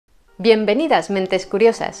Bienvenidas, mentes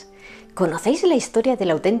curiosas. ¿Conocéis la historia del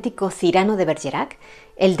auténtico Cyrano de Bergerac,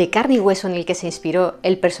 el de carne y hueso en el que se inspiró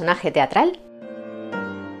el personaje teatral?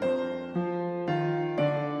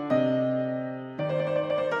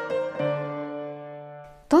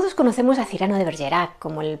 Todos conocemos a Cyrano de Bergerac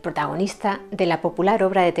como el protagonista de la popular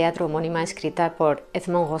obra de teatro homónima escrita por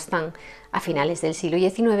Edmond Rostand a finales del siglo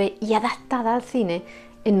XIX y adaptada al cine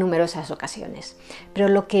en numerosas ocasiones. Pero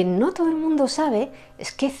lo que no todo el mundo sabe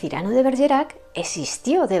es que Cyrano de Bergerac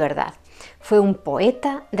existió de verdad. Fue un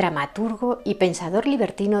poeta, dramaturgo y pensador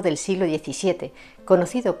libertino del siglo XVII,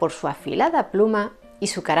 conocido por su afilada pluma y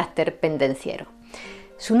su carácter pendenciero.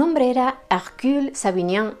 Su nombre era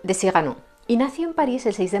Hercule-Savinien de Cyrano y nació en París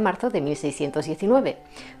el 6 de marzo de 1619.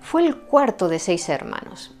 Fue el cuarto de 6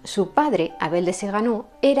 hermanos. Su padre, Abel de Cyrano,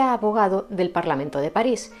 era abogado del Parlamento de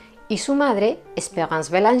París y su madre, Espérance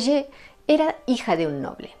Bellanger, era hija de un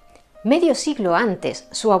noble. Medio siglo antes,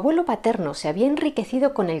 su abuelo paterno se había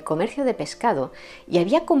enriquecido con el comercio de pescado y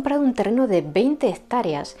había comprado un terreno de 20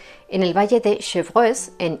 hectáreas en el valle de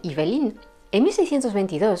Chevreuse, en Yvelines. En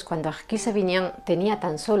 1622, cuando Hercule-Savinien tenía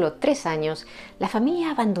tan solo 3 años, la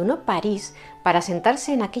familia abandonó París para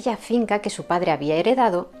asentarse en aquella finca que su padre había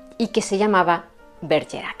heredado y que se llamaba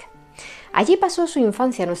Bergerac. Allí pasó su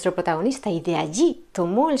infancia nuestro protagonista y de allí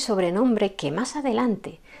tomó el sobrenombre que más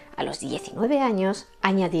adelante, a los 19 años,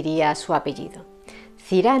 añadiría a su apellido,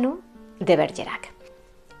 Cyrano de Bergerac.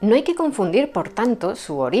 No hay que confundir, por tanto,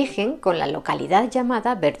 su origen con la localidad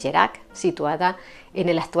llamada Bergerac, situada en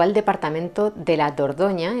el actual departamento de la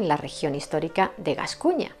Dordoña, en la región histórica de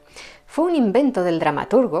Gascuña. Fue un invento del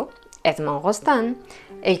dramaturgo Edmond Rostand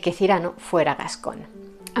el que Cyrano fuera gascón.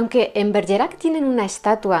 Aunque en Bergerac tienen una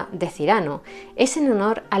estatua de Cyrano, es en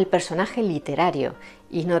honor al personaje literario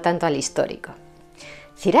y no tanto al histórico.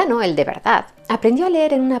 Cyrano, el de verdad, aprendió a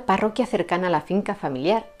leer en una parroquia cercana a la finca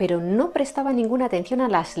familiar, pero no prestaba ninguna atención a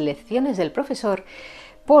las lecciones del profesor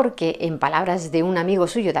porque, en palabras de un amigo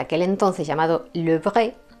suyo de aquel entonces llamado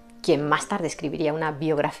Lebret, quien más tarde escribiría una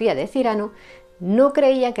biografía de Cyrano, no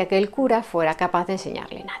creía que aquel cura fuera capaz de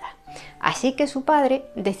enseñarle nada. Así que su padre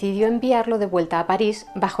decidió enviarlo de vuelta a París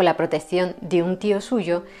bajo la protección de un tío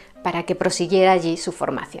suyo para que prosiguiera allí su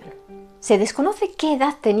formación. Se desconoce qué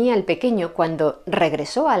edad tenía el pequeño cuando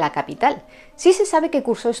regresó a la capital. Sí se sabe que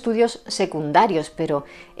cursó estudios secundarios, pero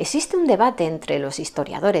existe un debate entre los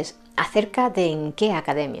historiadores acerca de en qué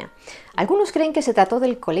academia. Algunos creen que se trató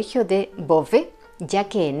del colegio de Beauvais, ya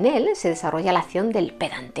que en él se desarrolla la acción del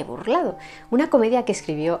pedante burlado, una comedia que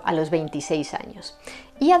escribió a los 26 años.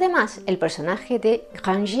 Y además, el personaje de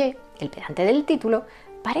Granger, el pedante del título,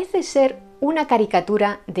 parece ser una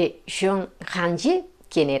caricatura de Jean Granger,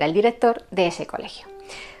 quien era el director de ese colegio.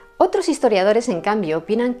 Otros historiadores, en cambio,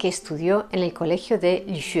 opinan que estudió en el colegio de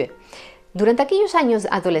Lisieux. Durante aquellos años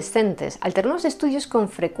adolescentes, alternó los estudios con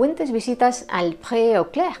frecuentes visitas al Pré aux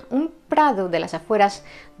Clercs, un prado de las afueras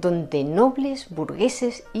donde nobles,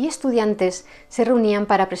 burgueses y estudiantes se reunían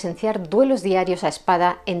para presenciar duelos diarios a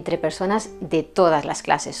espada entre personas de todas las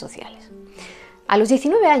clases sociales. A los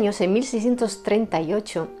 19 años, en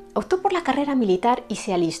 1638, optó por la carrera militar y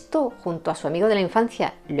se alistó junto a su amigo de la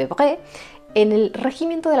infancia, Lebret, en el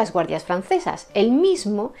regimiento de las guardias francesas, el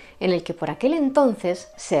mismo en el que por aquel entonces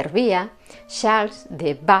servía Charles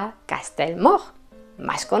de Bas-Castelmort,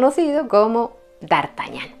 más conocido como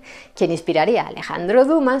D'Artagnan, quien inspiraría a Alejandro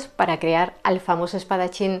Dumas para crear al famoso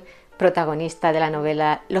espadachín protagonista de la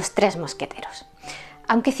novela Los Tres Mosqueteros.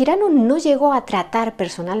 Aunque Cyrano no llegó a tratar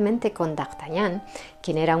personalmente con D'Artagnan,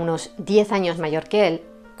 quien era unos 10 años mayor que él,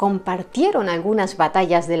 compartieron algunas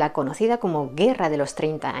batallas de la conocida como Guerra de los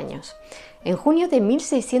 30 años. En junio de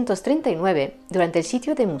 1639, durante el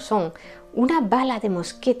sitio de Mousson, una bala de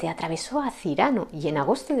mosquete atravesó a Cyrano y en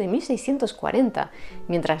agosto de 1640,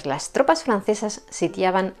 mientras las tropas francesas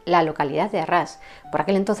sitiaban la localidad de Arras, por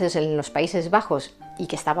aquel entonces en los Países Bajos y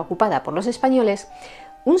que estaba ocupada por los españoles,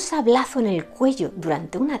 un sablazo en el cuello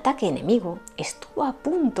durante un ataque enemigo estuvo a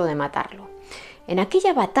punto de matarlo. En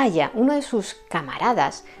aquella batalla, uno de sus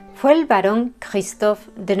camaradas fue el barón Christophe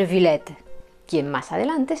de Neuvillette, quien más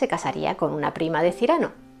adelante se casaría con una prima de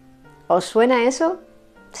Cyrano. ¿Os suena eso?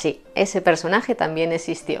 Sí, ese personaje también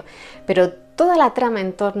existió, pero toda la trama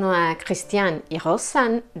en torno a Christian y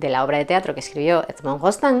Roxane, de la obra de teatro que escribió Edmond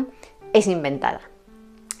Rostand, es inventada.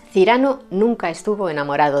 Cyrano nunca estuvo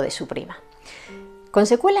enamorado de su prima. Con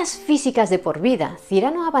secuelas físicas de por vida,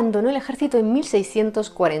 Cyrano abandonó el ejército en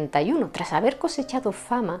 1641 tras haber cosechado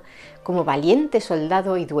fama como valiente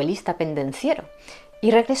soldado y duelista pendenciero,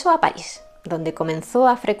 y regresó a París, donde comenzó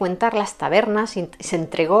a frecuentar las tabernas y se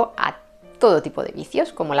entregó a todo tipo de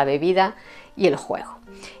vicios, como la bebida y el juego.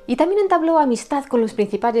 Y también entabló amistad con los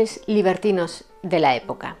principales libertinos de la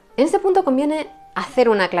época. En este punto conviene hacer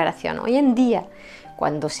una aclaración. Hoy en día,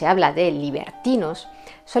 cuando se habla de libertinos,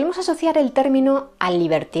 solemos asociar el término al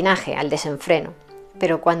libertinaje, al desenfreno.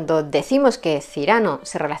 Pero cuando decimos que Cyrano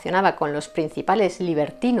se relacionaba con los principales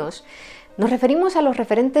libertinos, nos referimos a los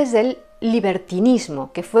referentes del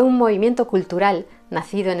libertinismo, que fue un movimiento cultural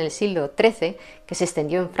nacido en el siglo XIII que se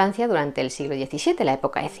extendió en Francia durante el siglo XVII, la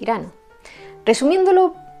época de Cyrano.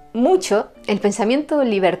 Resumiéndolo mucho, el pensamiento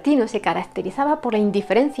libertino se caracterizaba por la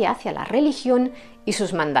indiferencia hacia la religión y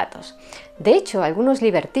sus mandatos. De hecho, algunos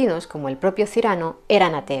libertinos, como el propio Cyrano,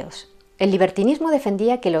 eran ateos. El libertinismo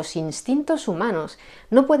defendía que los instintos humanos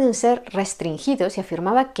no pueden ser restringidos y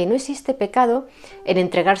afirmaba que no existe pecado en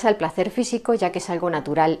entregarse al placer físico, ya que es algo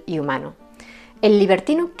natural y humano. El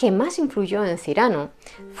libertino que más influyó en Cyrano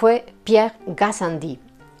fue Pierre Gassendi,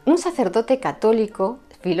 un sacerdote católico,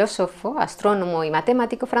 filósofo, astrónomo y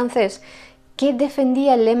matemático francés que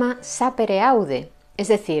defendía el lema sapere aude, es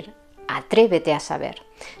decir, atrévete a saber,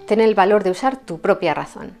 ten el valor de usar tu propia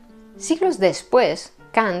razón. Siglos después,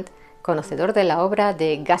 Kant, conocedor de la obra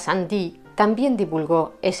de Gassendi, también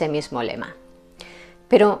divulgó ese mismo lema.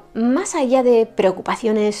 Pero más allá de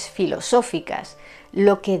preocupaciones filosóficas,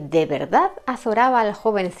 lo que de verdad azoraba al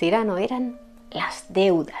joven Cyrano eran las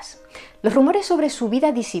deudas. Los rumores sobre su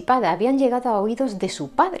vida disipada habían llegado a oídos de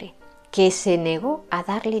su padre, que se negó a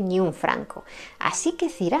darle ni un franco. Así que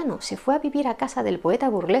Cyrano se fue a vivir a casa del poeta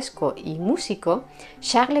burlesco y músico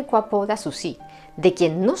Charles d'Assoucy, de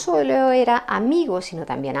quien no solo era amigo, sino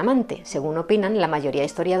también amante, según opinan la mayoría de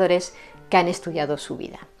historiadores que han estudiado su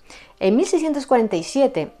vida. En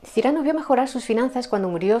 1647, Cyrano vio mejorar sus finanzas cuando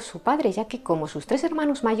murió su padre, ya que como sus tres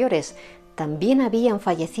hermanos mayores también habían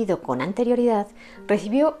fallecido con anterioridad,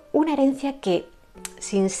 recibió una herencia que,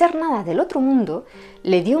 sin ser nada del otro mundo,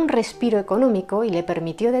 le dio un respiro económico y le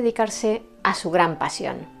permitió dedicarse a su gran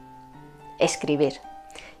pasión: escribir.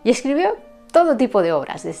 Y escribió todo tipo de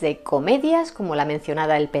obras, desde comedias como la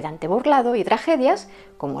mencionada El pedante burlado y tragedias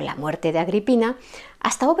como La muerte de Agripina,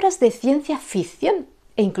 hasta obras de ciencia ficción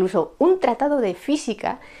e incluso un tratado de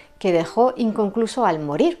física que dejó inconcluso al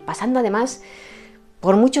morir, pasando además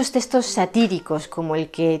por muchos textos satíricos como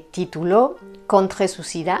el que tituló Contre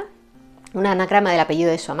Suicida, un anagrama del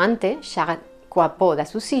apellido de su amante, Charles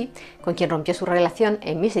d'Assoucy, con quien rompió su relación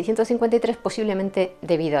en 1653, posiblemente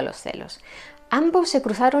debido a los celos. Ambos se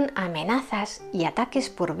cruzaron amenazas y ataques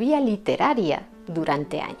por vía literaria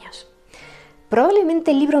durante años.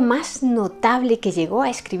 Probablemente el libro más notable que llegó a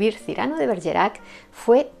escribir Cyrano de Bergerac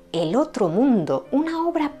fue El otro mundo, una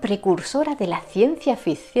obra precursora de la ciencia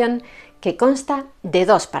ficción que consta de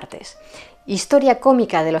dos partes: historia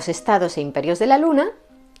cómica de los estados e imperios de la luna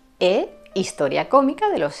e historia cómica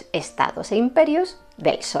de los estados e imperios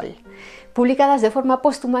del sol, publicadas de forma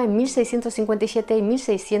póstuma en 1657 y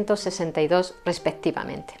 1662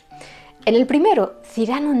 respectivamente. En el primero,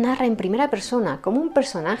 Cyrano narra en primera persona cómo un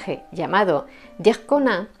personaje llamado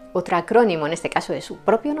Desconocidos, otro acrónimo en este caso de su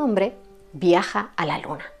propio nombre, viaja a la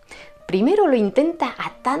luna. Primero lo intenta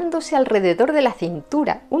atándose alrededor de la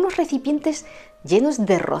cintura unos recipientes llenos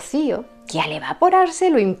de rocío que al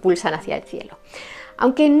evaporarse lo impulsan hacia el cielo.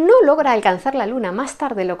 Aunque no logra alcanzar la luna, más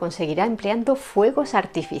tarde lo conseguirá empleando fuegos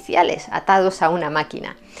artificiales atados a una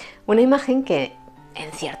máquina. Una imagen que,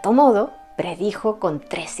 en cierto modo, predijo con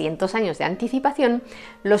 300 años de anticipación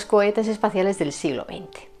los cohetes espaciales del siglo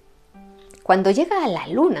XX. Cuando llega a la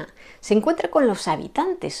luna, se encuentra con los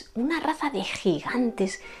habitantes, una raza de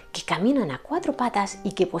gigantes que caminan a cuatro patas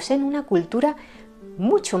y que poseen una cultura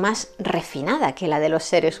mucho más refinada que la de los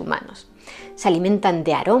seres humanos. Se alimentan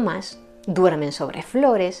de aromas, duermen sobre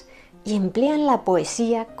flores y emplean la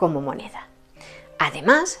poesía como moneda.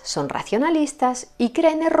 Además, son racionalistas y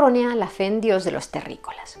creen errónea la fe en Dios de los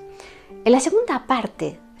terrícolas. En la segunda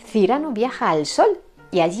parte, Cyrano viaja al Sol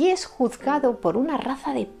y allí es juzgado por una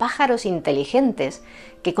raza de pájaros inteligentes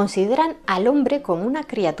que consideran al hombre como una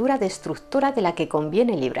criatura destructora de la que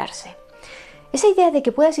conviene librarse. Esa idea de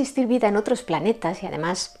que pueda existir vida en otros planetas y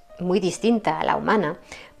además muy distinta a la humana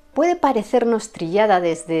puede parecernos trillada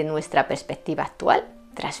desde nuestra perspectiva actual,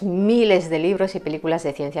 tras miles de libros y películas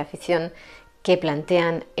de ciencia ficción que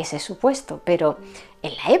plantean ese supuesto, pero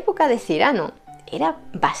en la época de Cyrano era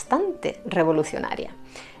bastante revolucionaria.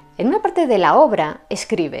 En una parte de la obra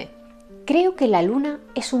escribe: «Creo que la luna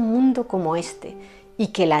es un mundo como este y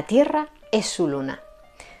que la Tierra es su luna».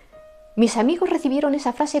 Mis amigos recibieron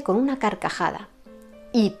esa frase con una carcajada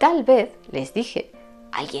y tal vez, les dije,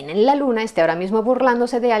 alguien en la luna esté ahora mismo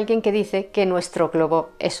burlándose de alguien que dice que nuestro globo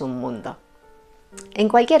es un mundo. En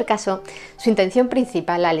cualquier caso, su intención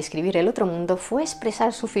principal al escribir El otro mundo fue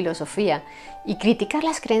expresar su filosofía y criticar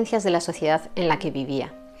las creencias de la sociedad en la que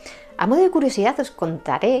vivía. A modo de curiosidad os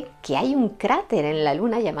contaré que hay un cráter en la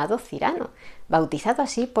Luna llamado Cyrano, bautizado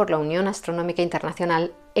así por la Unión Astronómica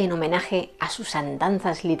Internacional en homenaje a sus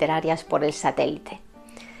andanzas literarias por el satélite.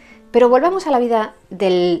 Pero volvamos a la vida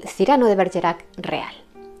del Cyrano de Bergerac real.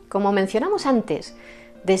 Como mencionamos antes,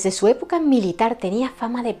 desde su época militar tenía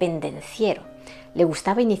fama de pendenciero. Le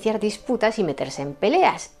gustaba iniciar disputas y meterse en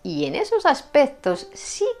peleas, y en esos aspectos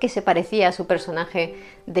sí que se parecía a su personaje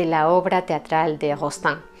de la obra teatral de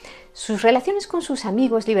Rostand. Sus relaciones con sus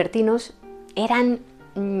amigos libertinos eran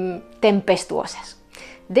tempestuosas.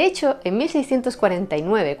 De hecho, en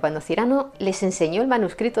 1649, cuando Cyrano les enseñó el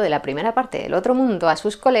manuscrito de la primera parte del Otro Mundo a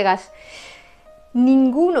sus colegas,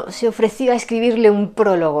 ninguno se ofreció a escribirle un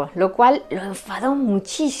prólogo, lo cual lo enfadó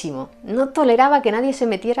muchísimo. No toleraba que nadie se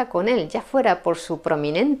metiera con él, ya fuera por su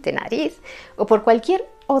prominente nariz o por cualquier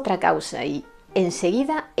otra causa, y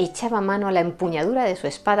enseguida echaba mano a la empuñadura de su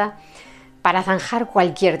espada para zanjar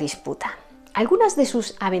cualquier disputa. Algunas de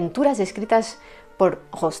sus aventuras descritas por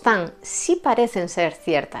Rostand sí parecen ser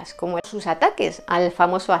ciertas, como sus ataques al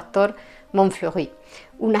famoso actor Montfleury,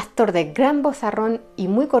 un actor de gran vozarrón y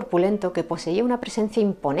muy corpulento que poseía una presencia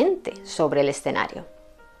imponente sobre el escenario.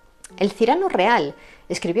 El Cyrano real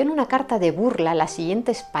escribió en una carta de burla las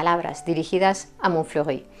siguientes palabras dirigidas a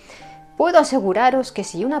Montfleury: «Puedo aseguraros que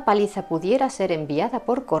si una paliza pudiera ser enviada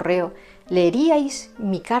por correo, leeríais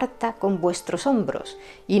mi carta con vuestros hombros,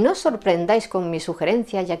 y no os sorprendáis con mi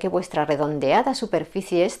sugerencia, ya que vuestra redondeada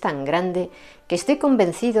superficie es tan grande que estoy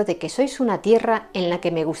convencido de que sois una tierra en la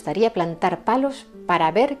que me gustaría plantar palos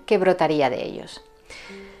para ver qué brotaría de ellos».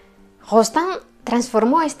 Rostand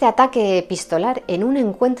transformó este ataque epistolar en un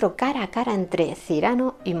encuentro cara a cara entre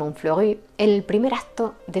Cyrano y Montfleury en el primer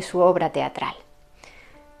acto de su obra teatral.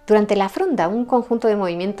 Durante la Fronda, un conjunto de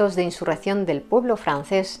movimientos de insurrección del pueblo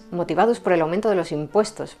francés, motivados por el aumento de los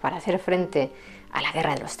impuestos para hacer frente a la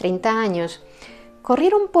Guerra de los 30 años,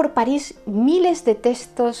 corrieron por París miles de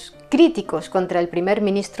textos críticos contra el primer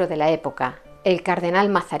ministro de la época, el cardenal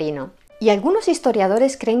Mazarino, y algunos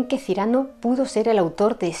historiadores creen que Cyrano pudo ser el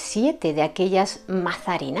autor de 7 de aquellas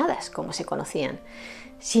mazarinadas, como se conocían.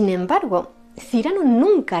 Sin embargo, Cyrano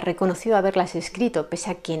nunca reconoció haberlas escrito,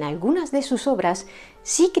 pese a que en algunas de sus obras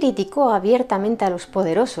sí criticó abiertamente a los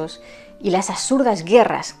poderosos y las absurdas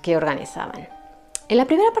guerras que organizaban. En la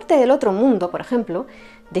primera parte del Otro Mundo, por ejemplo,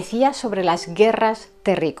 decía sobre las guerras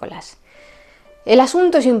terrícolas: «El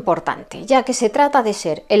asunto es importante, ya que se trata de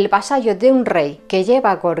ser el vasallo de un rey que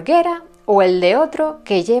lleva gorguera o el de otro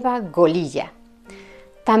que lleva golilla».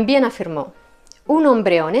 También afirmó: «Un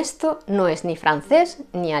hombre honesto no es ni francés,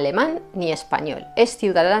 ni alemán, ni español. Es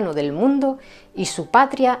ciudadano del mundo y su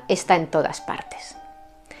patria está en todas partes».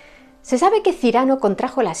 Se sabe que Cyrano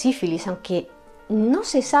contrajo la sífilis, aunque no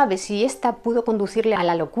se sabe si ésta pudo conducirle a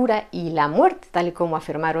la locura y la muerte, tal y como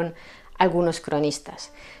afirmaron algunos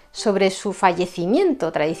cronistas. Sobre su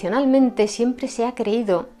fallecimiento, tradicionalmente siempre se ha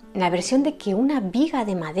creído la versión de que una viga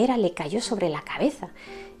de madera le cayó sobre la cabeza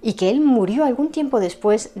y que él murió algún tiempo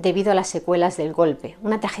después debido a las secuelas del golpe,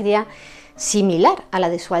 una tragedia similar a la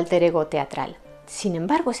de su alter ego teatral. Sin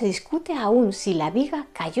embargo, se discute aún si la viga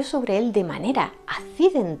cayó sobre él de manera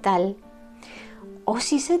accidental o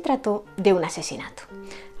si se trató de un asesinato.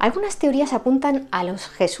 Algunas teorías apuntan a los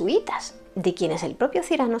jesuitas, de quienes el propio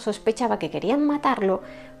Cyrano sospechaba que querían matarlo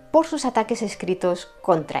por sus ataques escritos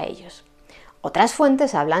contra ellos. Otras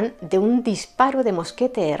fuentes hablan de un disparo de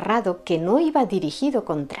mosquete errado que no iba dirigido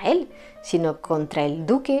contra él, sino contra el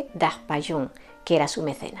duque d'Arpajon, que era su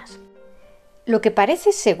mecenas. Lo que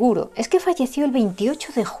parece seguro es que falleció el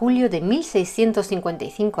 28 de julio de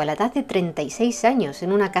 1655 a la edad de 36 años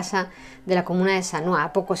en una casa de la comuna de Sannois,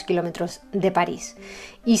 a pocos kilómetros de París.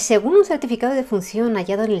 Y según un certificado de defunción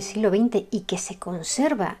hallado en el siglo XX y que se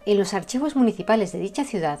conserva en los archivos municipales de dicha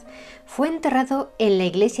ciudad, fue enterrado en la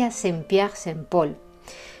iglesia Saint-Pierre-Saint-Paul.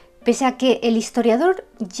 Pese a que el historiador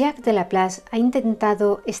Jacques de Laplace ha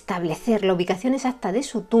intentado establecer la ubicación exacta de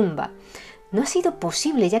su tumba, no ha sido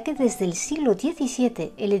posible, ya que desde el siglo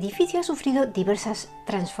XVII el edificio ha sufrido diversas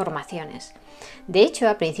transformaciones. De hecho,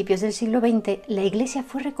 a principios del siglo XX, la iglesia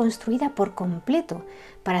fue reconstruida por completo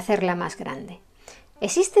para hacerla más grande.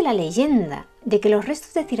 Existe la leyenda de que los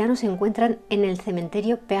restos de Cyrano se encuentran en el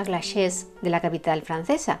cementerio Père-Lachaise de la capital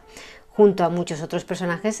francesa, junto a muchos otros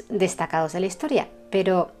personajes destacados de la historia,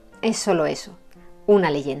 pero es solo eso,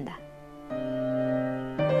 una leyenda.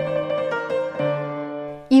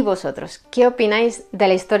 ¿Y vosotros, qué opináis de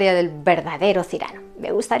la historia del verdadero Cyrano?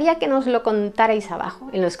 Me gustaría que nos lo contarais abajo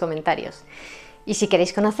en los comentarios. Y si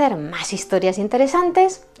queréis conocer más historias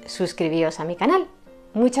interesantes, suscribíos a mi canal.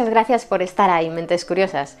 Muchas gracias por estar ahí, mentes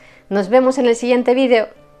curiosas. Nos vemos en el siguiente vídeo.